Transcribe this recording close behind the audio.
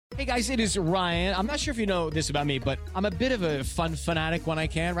Hey guys, it is Ryan. I'm not sure if you know this about me, but I'm a bit of a fun fanatic when I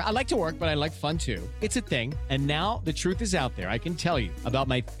can. I like to work, but I like fun too. It's a thing. And now the truth is out there. I can tell you about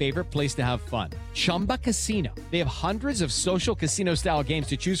my favorite place to have fun. Chumba Casino. They have hundreds of social casino style games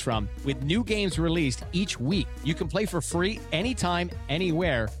to choose from with new games released each week. You can play for free anytime,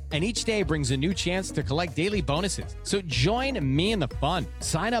 anywhere. And each day brings a new chance to collect daily bonuses. So join me in the fun.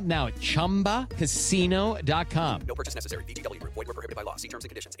 Sign up now at ChumbaCasino.com. No purchase necessary. VGW Group. Void where prohibited by law. See terms and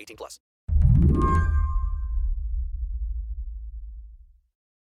conditions. 18+.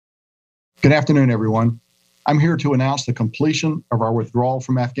 Good afternoon, everyone. I'm here to announce the completion of our withdrawal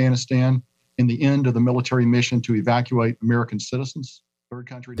from Afghanistan and the end of the military mission to evacuate American citizens.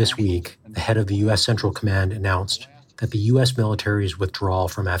 This week, the head of the U.S. Central Command announced that the U.S. military's withdrawal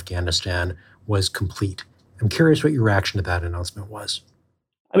from Afghanistan was complete. I'm curious what your reaction to that announcement was.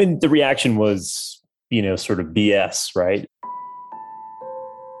 I mean, the reaction was, sort of BS, right?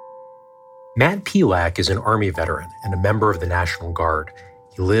 Matt Pelak is an Army veteran and a member of the National Guard.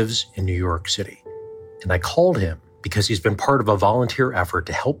 He lives in New York City. And I called him because he's been part of a volunteer effort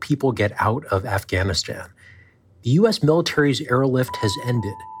to help people get out of Afghanistan. The U.S. military's airlift has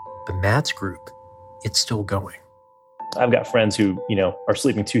ended, but Matt's group, it's still going. I've got friends who, are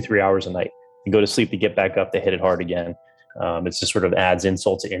sleeping 2-3 hours a night and go to sleep to get back up to hit it hard again. It just sort of adds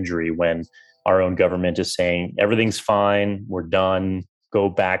insult to injury when our own government is saying, everything's fine, we're done, go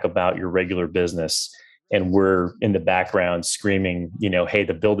back about your regular business. And we're in the background screaming, hey,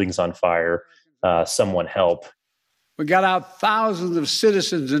 the building's on fire, someone help. We got out thousands of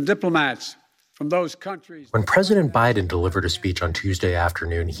citizens and diplomats from those countries. When President Biden delivered a speech on Tuesday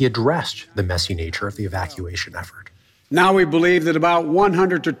afternoon, he addressed the messy nature of the evacuation effort. Now we believe that about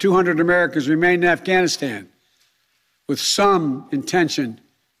 100 to 200 Americans remain in Afghanistan with some intention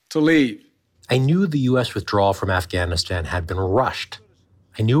to leave. I knew the U.S. withdrawal from Afghanistan had been rushed.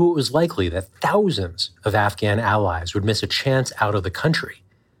 I knew it was likely that thousands of Afghan allies would miss a chance out of the country.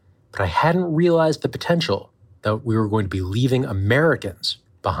 But I hadn't realized the potential that we were going to be leaving Americans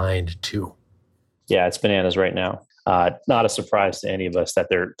behind too. Yeah, it's bananas right now. Not a surprise to any of us that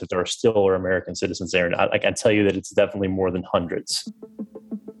there are still American citizens there. And I can tell you that it's definitely more than hundreds.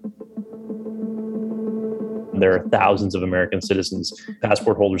 There are thousands of American citizens,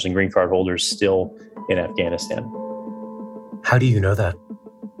 passport holders and green card holders still in Afghanistan. How do you know that?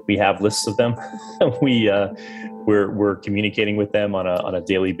 We have lists of them. We're communicating with them on a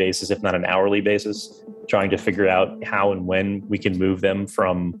daily basis, if not an hourly basis, trying to figure out how and when we can move them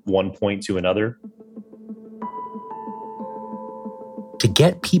from one point to another. To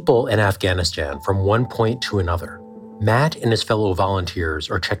get people in Afghanistan from one point to another, Matt and his fellow volunteers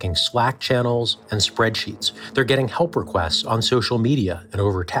are checking Slack channels and spreadsheets. They're getting help requests on social media and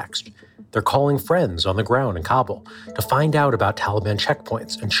over text. They're calling friends on the ground in Kabul to find out about Taliban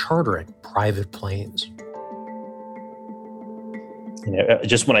checkpoints and chartering private planes.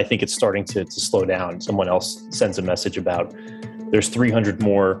 Just when I think it's starting to slow down, someone else sends a message about there's 300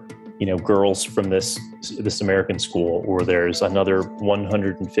 more, girls from this American school, or there's another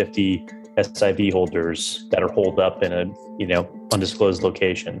 150 SIV holders that are holed up in a, undisclosed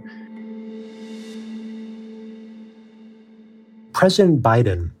location. President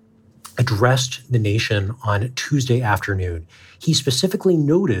Biden addressed the nation on Tuesday afternoon. He specifically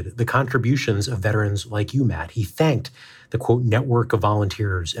noted the contributions of veterans like you, Matt. He thanked the, quote, network of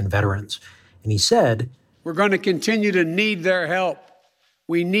volunteers and veterans. And he said, we're going to continue to need their help.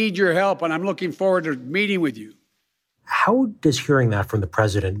 We need your help, and I'm looking forward to meeting with you. How does hearing that from the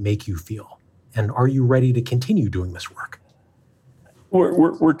president make you feel? And are you ready to continue doing this work?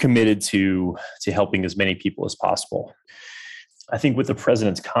 We're committed to helping as many people as possible. I think with the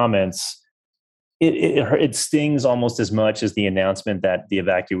president's comments, it stings almost as much as the announcement that the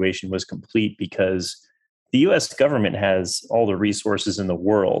evacuation was complete, because the U.S. government has all the resources in the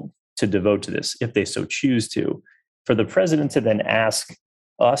world to devote to this if they so choose to. For the president to then ask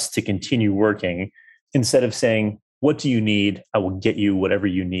us to continue working instead of saying, what do you need? I will get you whatever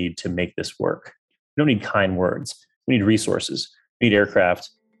you need to make this work. We don't need kind words. We need resources. We need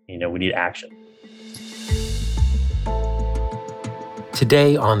aircraft. We need action.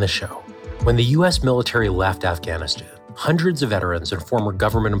 Today on the show, when the U.S. military left Afghanistan, hundreds of veterans and former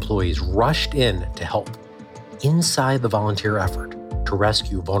government employees rushed in to help inside the volunteer effort to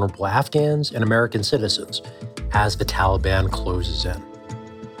rescue vulnerable Afghans and American citizens as the Taliban closes in.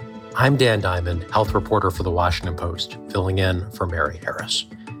 I'm Dan Diamond, health reporter for The Washington Post, filling in for Mary Harris.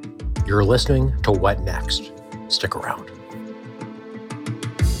 You're listening to What Next? Stick around.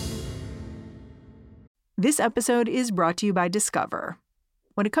 This episode is brought to you by Discover.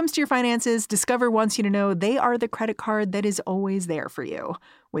 When it comes to your finances, Discover wants you to know they are the credit card that is always there for you.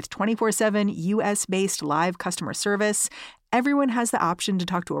 With 24/7 U.S.-based live customer service, everyone has the option to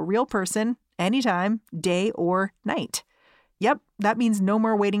talk to a real person anytime, day or night. Yep, that means no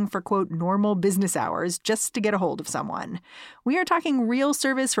more waiting for, quote, normal business hours just to get a hold of someone. We are talking real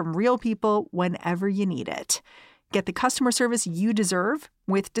service from real people whenever you need it. Get the customer service you deserve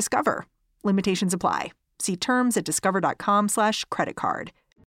with Discover. Limitations apply. See terms at discover.com/creditcard.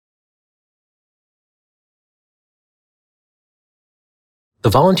 The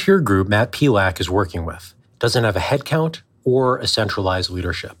volunteer group Matt Pelak is working with doesn't have a headcount or a centralized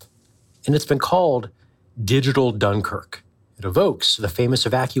leadership. And it's been called Digital Dunkirk. It evokes the famous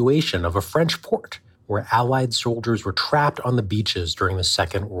evacuation of a French port where Allied soldiers were trapped on the beaches during the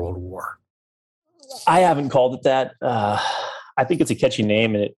Second World War. I haven't called it that. I think it's a catchy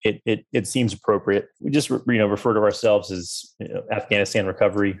name, and it seems appropriate. We just refer to ourselves as Afghanistan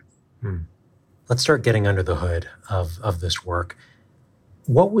recovery. Let's start getting under the hood of this work.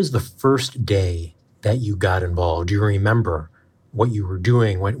 What was the first day that you got involved? Do you remember what you were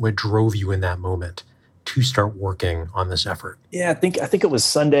doing? What drove you in that moment to start working on this effort? Yeah, I think it was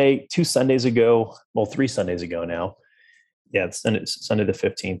Sunday, 2 Sundays ago. Well, 3 Sundays ago now. Yeah, it's Sunday the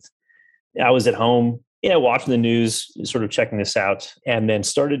 15th. I was at home, watching the news, sort of checking this out, and then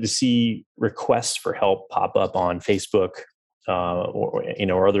started to see requests for help pop up on Facebook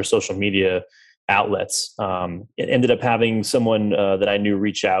or other social media outlets. It ended up having someone that I knew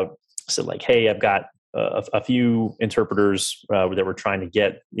reach out, said like, "Hey, I've got a few interpreters that we're trying to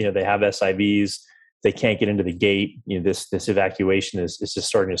get. They have SIVs, they can't get into the gate. This evacuation is just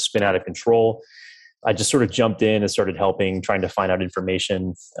starting to spin out of control." I just sort of jumped in and started helping, trying to find out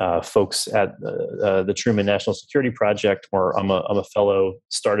information. Folks at the Truman National Security Project, where I'm a fellow,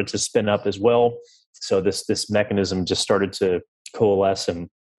 started to spin up as well. So this mechanism just started to coalesce, and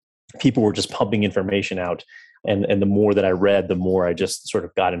people were just pumping information out. And the more that I read, the more I just sort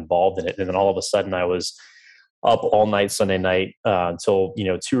of got involved in it. And then all of a sudden I was up all night Sunday night until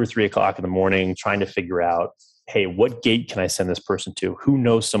 2 or 3 o'clock in the morning, trying to figure out, hey, what gate can I send this person to? Who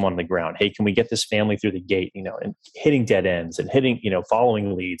knows someone on the ground? Hey, can we get this family through the gate? And hitting dead ends and hitting,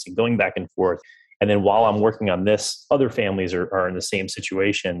 following leads and going back and forth. And then while I'm working on this, other families are in the same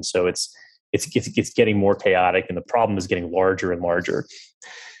situation. So it's getting more chaotic, and the problem is getting larger and larger.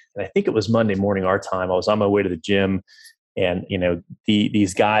 And I think it was Monday morning our time. I was on my way to the gym, and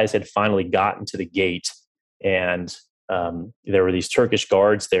these guys had finally gotten to the gate, and there were these Turkish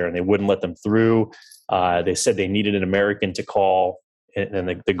guards there, and they wouldn't let them through. They said they needed an American to call,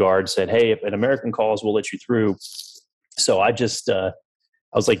 and the guard said, "Hey, if an American calls, we'll let you through." So I just I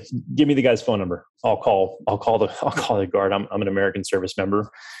was like, "Give me the guy's phone number. I'll call the guard. I'm an American service member."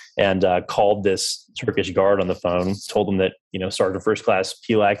 And called this Turkish guard on the phone, told him that, Sergeant First Class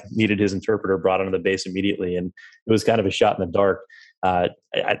Pelak needed his interpreter, brought onto the base immediately. And it was kind of a shot in the dark.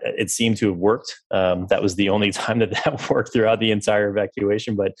 It seemed to have worked. That was the only time that worked throughout the entire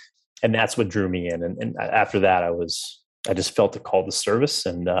evacuation. And that's what drew me in. And after that, I just felt the call to service.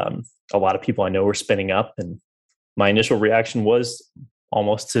 And a lot of people I know were spinning up. And my initial reaction was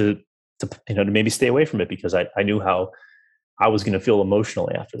almost to maybe stay away from it, because I knew how I was going to feel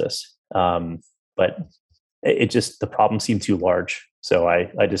emotionally after this. But the problem seemed too large. So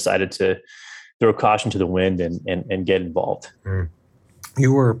I decided to throw caution to the wind and get involved.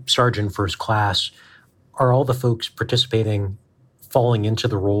 You were Sergeant First Class. Are all the folks participating falling into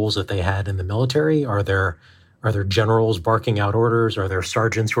the roles that they had in the military? Are there generals barking out orders? Are there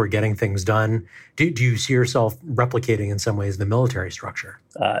sergeants who are getting things done? Do you see yourself replicating in some ways the military structure?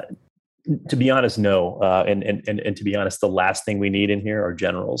 To be honest, no. And to be honest, the last thing we need in here are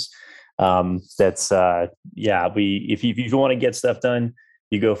generals. If you want to get stuff done,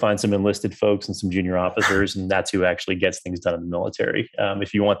 you go find some enlisted folks and some junior officers, and that's who actually gets things done in the military.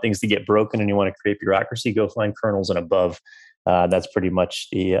 If you want things to get broken and you want to create bureaucracy, go find colonels and above. That's pretty much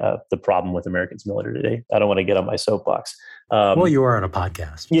the problem with Americans military today. I don't want to get on my soapbox. Well, you are on a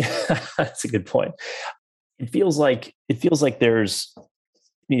podcast. Yeah, that's a good point. It feels like there's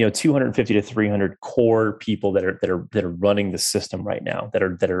 250 to 300 core people that are running the system right now, that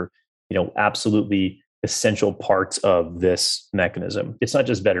are absolutely essential parts of this mechanism. It's not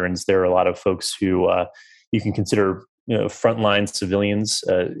just veterans. There are a lot of folks who you can consider frontline civilians,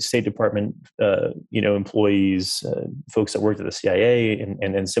 State Department employees, folks that worked at the CIA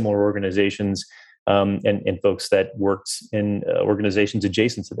and similar organizations, and folks that worked in organizations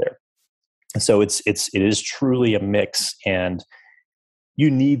adjacent to there. So it is truly a mix, and you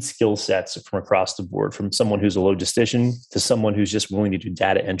need skill sets from across the board, from someone who's a logistician to someone who's just willing to do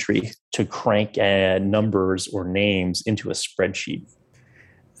data entry, to crank numbers or names into a spreadsheet.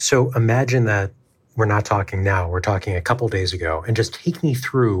 So imagine that we're not talking now, we're talking a couple days ago, and just take me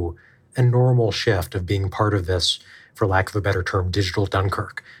through a normal shift of being part of this, for lack of a better term, digital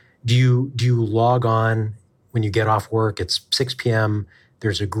Dunkirk. Do you log on when you get off work? It's 6 p.m.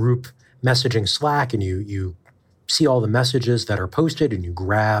 There's a group messaging Slack, and you see all the messages that are posted, and you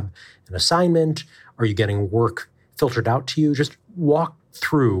grab an assignment. Are you getting work filtered out to you? Just walk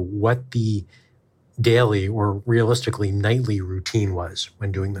through what the daily or realistically nightly routine was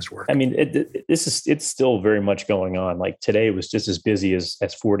when doing this work. I mean, it's still very much going on. Like today was just as busy as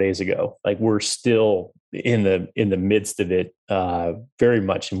 4 days ago. Like we're still in the midst of it, very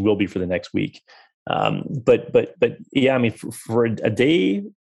much, and will be for the next week. But yeah, I mean, for a day,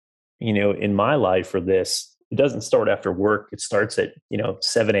 in my life for this, it doesn't start after work. It starts at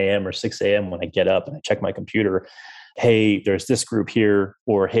 7 a.m. or 6 a.m. when I get up and I check my computer. Hey, there's this group here,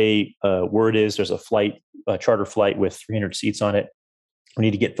 or hey, word is there's a charter flight with 300 seats on it. We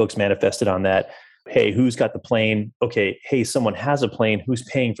need to get folks manifested on that. Hey, who's got the plane? Okay, hey, someone has a plane. Who's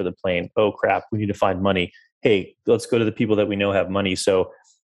paying for the plane? Oh crap, we need to find money. Hey, let's go to the people that we know have money. So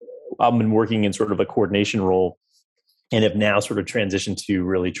I've been working in sort of a coordination role, and have now sort of transitioned to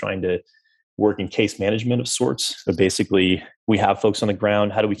really trying to work in case management of sorts. So basically, we have folks on the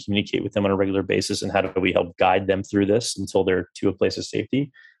ground. How do we communicate with them on a regular basis, and how do we help guide them through this until they're to a place of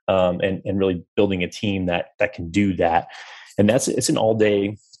safety? And really building a team that can do that. And it's an all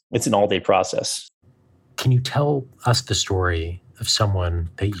day process. Can you tell us the story of someone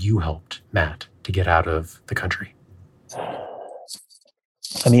that you helped, Matt, to get out of the country?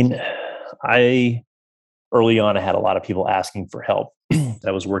 I mean, early on, I had a lot of people asking for help.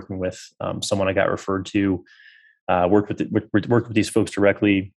 I was working with someone I got referred to, worked with these folks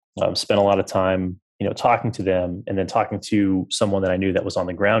directly, spent a lot of time, talking to them, and then talking to someone that I knew that was on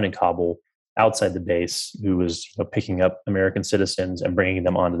the ground in Kabul outside the base, who was picking up American citizens and bringing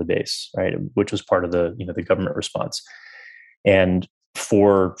them onto the base, right? Which was part of the the government response. And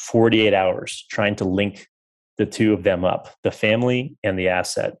for 48 hours, trying to link the two of them up, the family and the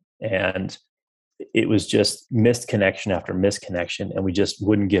asset, and it was just missed connection after missed connection, and we just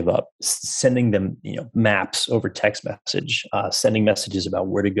wouldn't give up. Sending them, maps over text message, sending messages about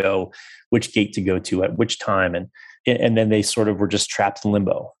where to go, which gate to go to at which time, and then they sort of were just trapped in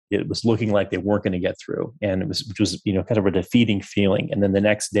limbo. It was looking like they weren't going to get through, and which was kind of a defeating feeling. And then the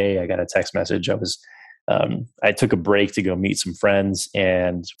next day, I got a text message. I took a break to go meet some friends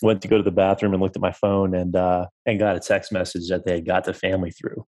and went to go to the bathroom and looked at my phone and got a text message that they had got the family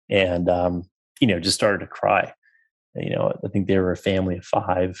through, and just started to cry. I think they were a family of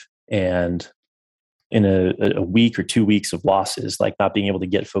 5, and in a week or 2 weeks of losses, like not being able to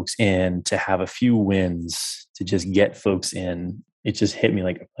get folks in, to have a few wins, to just get folks in, it just hit me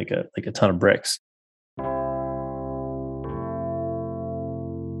like a ton of bricks.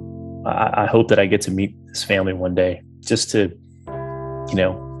 I hope that I get to meet this family one day, just to,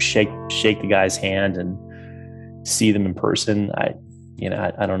 shake the guy's hand and see them in person. I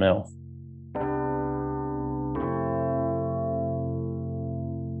don't know.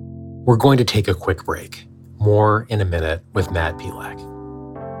 We're going to take a quick break. More in a minute with Matt Pilak.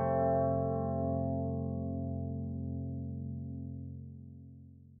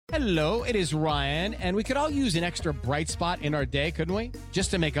 Hello, it is Ryan, and we could all use an extra bright spot in our day, couldn't we? Just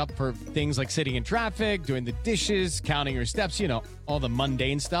to make up for things like sitting in traffic, doing the dishes, counting your steps, all the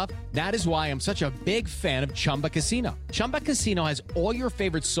mundane stuff. That is why I'm such a big fan of Chumba Casino. Chumba Casino has all your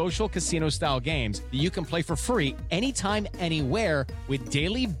favorite social casino-style games that you can play for free anytime, anywhere with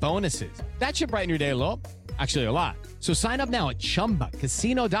daily bonuses. That should brighten your day a little. Actually, a lot. So sign up now at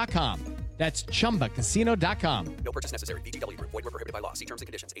ChumbaCasino.com. That's ChumbaCasino.com. No purchase necessary. VGW Group. Void where prohibited by law. See terms and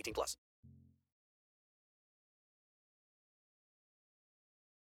conditions. 18+.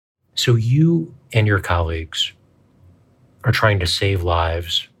 So you and your colleagues are trying to save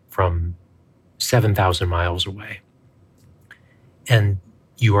lives from 7,000 miles away. And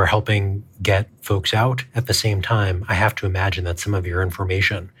you are helping get folks out. At the same time, I have to imagine that some of your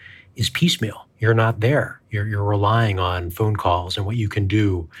information is piecemeal. You're not there. You're relying on phone calls and what you can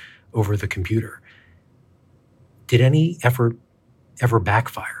do over the computer. Did any effort ever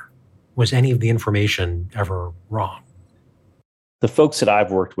backfire? Was any of the information ever wrong? The folks that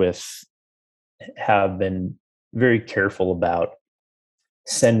I've worked with have been very careful about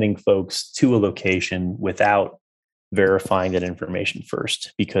sending folks to a location without verifying that information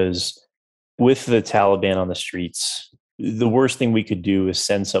first, because with the Taliban on the streets, the worst thing we could do is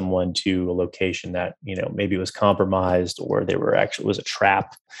send someone to a location that, maybe was compromised, or they were actually was a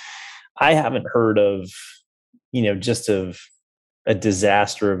trap. I haven't heard of, just of a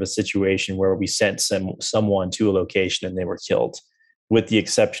disaster of a situation where we sent someone to a location and they were killed. with the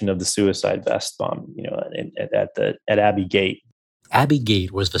exception of the suicide vest bomb, at Abbey Gate. Abbey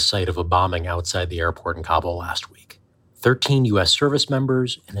Gate was the site of a bombing outside the airport in Kabul last week. 13 U.S. service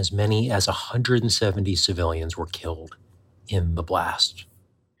members and as many as 170 civilians were killed in the blast.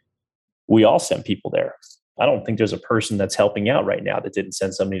 We all sent people there. I don't think there's a person that's helping out right now that didn't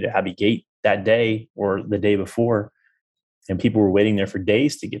send somebody to Abbey Gate that day or the day before, and people were waiting there for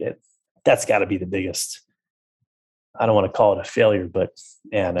days to get in. That's got to be the biggest, I don't want to call it a failure, but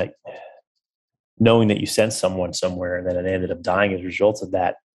knowing that you sent someone somewhere and then it ended up dying as a result of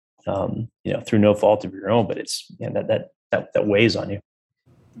that, through no fault of your own, but that weighs on you.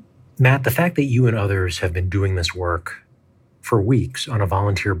 Matt, the fact that you and others have been doing this work for weeks on a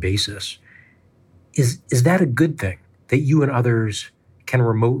volunteer basis, is that a good thing that you and others can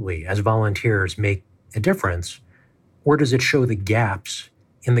remotely, as volunteers, make a difference? Or does it show the gaps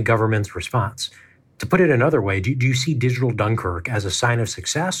in the government's response? To put it another way, do you see Digital Dunkirk as a sign of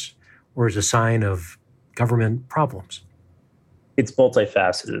success or as a sign of government problems? It's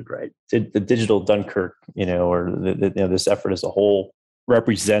multifaceted, right? The Digital Dunkirk, this effort as a whole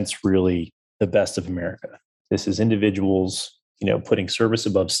represents really the best of America. This is individuals, putting service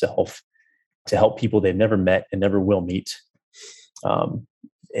above self to help people they've never met and never will meet. At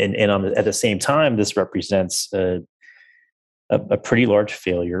the same time, this represents a pretty large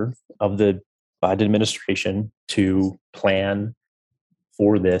failure of the Biden administration to plan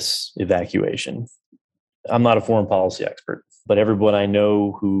for this evacuation. I'm not a foreign policy expert, but everyone I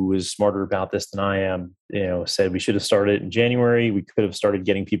know who is smarter about this than I am, said we should have started in January. We could have started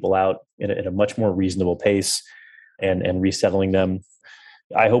getting people out at a much more reasonable pace and resettling them.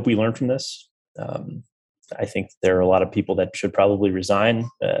 I hope we learn from this. I think there are a lot of people that should probably resign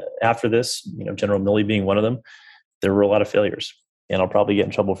after this, General Milley being one of them. There were a lot of failures, and I'll probably get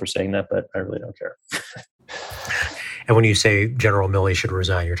in trouble for saying that, but I really don't care. And when you say General Milley should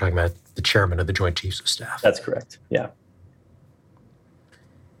resign, you're talking about the chairman of the Joint Chiefs of Staff. That's correct, yeah.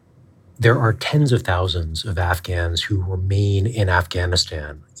 There are tens of thousands of Afghans who remain in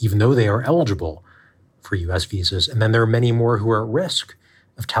Afghanistan, even though they are eligible for U.S. visas. And then there are many more who are at risk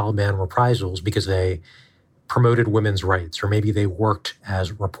of Taliban reprisals because they promoted women's rights, or maybe they worked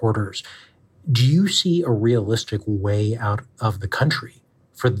as reporters. Do you see a realistic way out of the country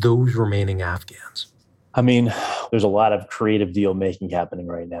for those remaining Afghans? I mean, there's a lot of creative deal making happening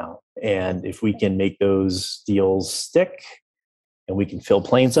right now. And if we can make those deals stick and we can fill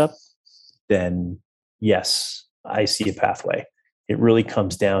planes up, then yes, I see a pathway. It really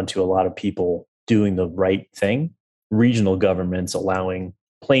comes down to a lot of people doing the right thing. Regional governments allowing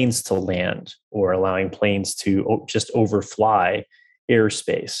planes to land or allowing planes to just overfly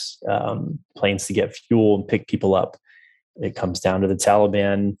airspace, planes to get fuel and pick people up. It comes down to the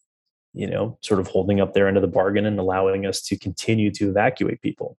Taliban, sort of holding up their end of the bargain and allowing us to continue to evacuate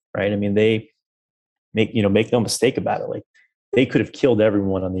people, right? I mean, they make no mistake about it. Like, they could have killed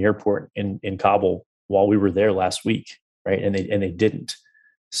everyone on the airport in Kabul while we were there last week, right? And they didn't.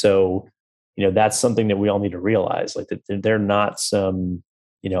 So, that's something that we all need to realize, like, that they're not some,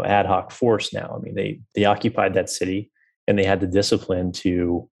 ad hoc force now. I mean, they occupied that city and they had the discipline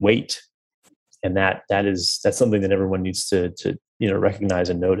to wait. And that's something that everyone needs to recognize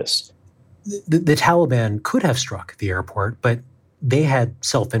and notice. The Taliban could have struck the airport, but they had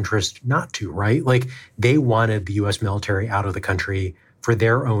self-interest not to, right? Like, they wanted the U.S. military out of the country for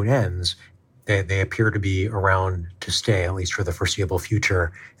their own ends. They appear to be around to stay, at least for the foreseeable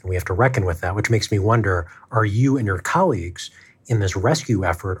future, and we have to reckon with that, which makes me wonder, are you and your colleagues in this rescue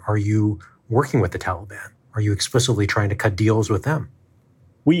effort, are you working with the Taliban? Are you explicitly trying to cut deals with them?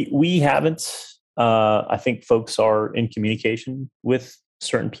 We haven't. I think folks are in communication with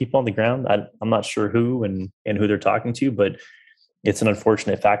certain people on the ground. I'm not sure who and who they're talking to, but it's an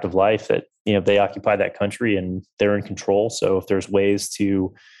unfortunate fact of life that, they occupy that country and they're in control. So if there's ways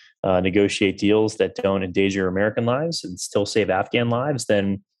to negotiate deals that don't endanger American lives and still save Afghan lives,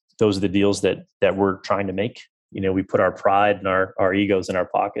 then those are the deals that we're trying to make. We put our pride and our egos in our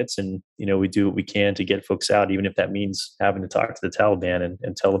pockets, and, we do what we can to get folks out, even if that means having to talk to the Taliban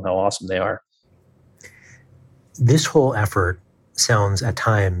and tell them how awesome they are. This whole effort sounds at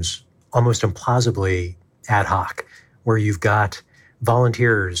times almost implausibly ad hoc, where you've got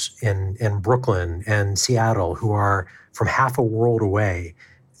volunteers in Brooklyn and Seattle who are from half a world away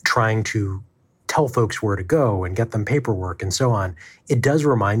trying to tell folks where to go and get them paperwork and so on. It does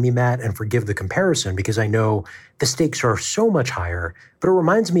remind me, Matt, and forgive the comparison because I know the stakes are so much higher, but it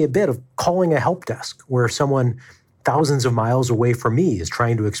reminds me a bit of calling a help desk where someone thousands of miles away from me is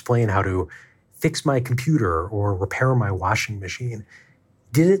trying to explain how to fix my computer or repair my washing machine.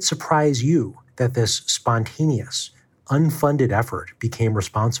 Did it surprise you that this spontaneous, unfunded effort became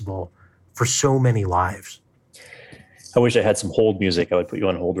responsible for so many lives. I wish I had some hold music. I would put you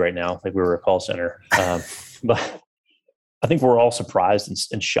on hold right now, like we were a call center. But I think we're all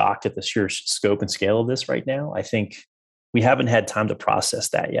surprised and shocked at the sheer scope and scale of this right now. I think we haven't had time to process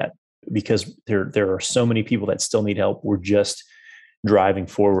that yet because there are so many people that still need help. We're just driving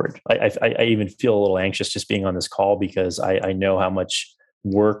forward. I even feel a little anxious just being on this call because I know how much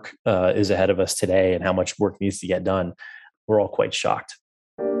work is ahead of us today and how much work needs to get done. We're all quite shocked.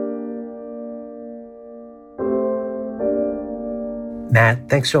 Matt,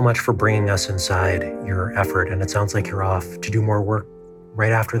 thanks so much for bringing us inside your effort. And it sounds like you're off to do more work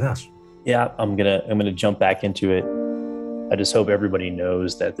right after this. Yeah, I'm gonna jump back into it. I just hope everybody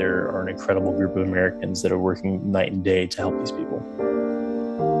knows that there are an incredible group of Americans that are working night and day to help these people.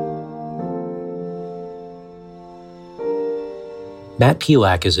 Matt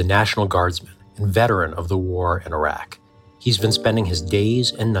Pilak is a National Guardsman and veteran of the war in Iraq. He's been spending his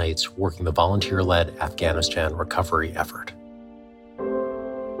days and nights working the volunteer-led Afghanistan recovery effort.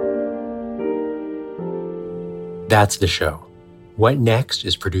 That's the show. What Next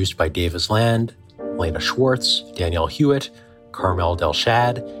is produced by Davis Land, Elena Schwartz, Danielle Hewitt, Carmel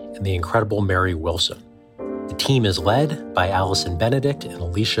Delshad, and the incredible Mary Wilson. The team is led by Allison Benedict and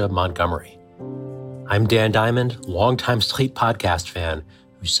Alicia Montgomery. I'm Dan Diamond, longtime Slate podcast fan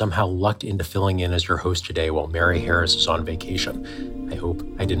who somehow lucked into filling in as your host today while Mary Harris is on vacation. I hope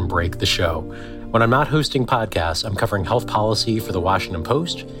I didn't break the show. When I'm not hosting podcasts, I'm covering health policy for the Washington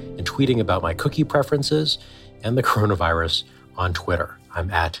Post and tweeting about my cookie preferences and the coronavirus on Twitter.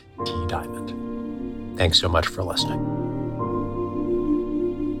 I'm at @tdiamond. Thanks so much for listening.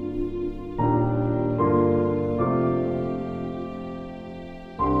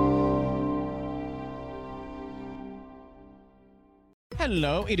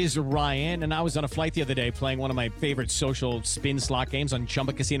 Hello, it is Ryan, and I was on a flight the other day playing one of my favorite social spin slot games on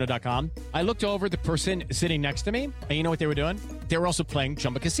ChumbaCasino.com. I looked over at the person sitting next to me, and you know what they were doing? They were also playing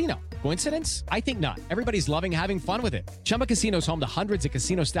Chumba Casino. Coincidence? I think not. Everybody's loving having fun with it. Chumba Casino is home to hundreds of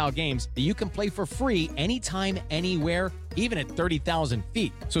casino-style games that you can play for free anytime, anywhere, even at 30,000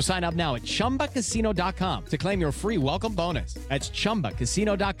 feet. So sign up now at ChumbaCasino.com to claim your free welcome bonus. That's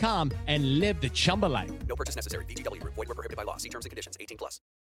ChumbaCasino.com and live the Chumba life. No purchase necessary. VGW Group. Void where prohibited by law. See terms and conditions. 18+.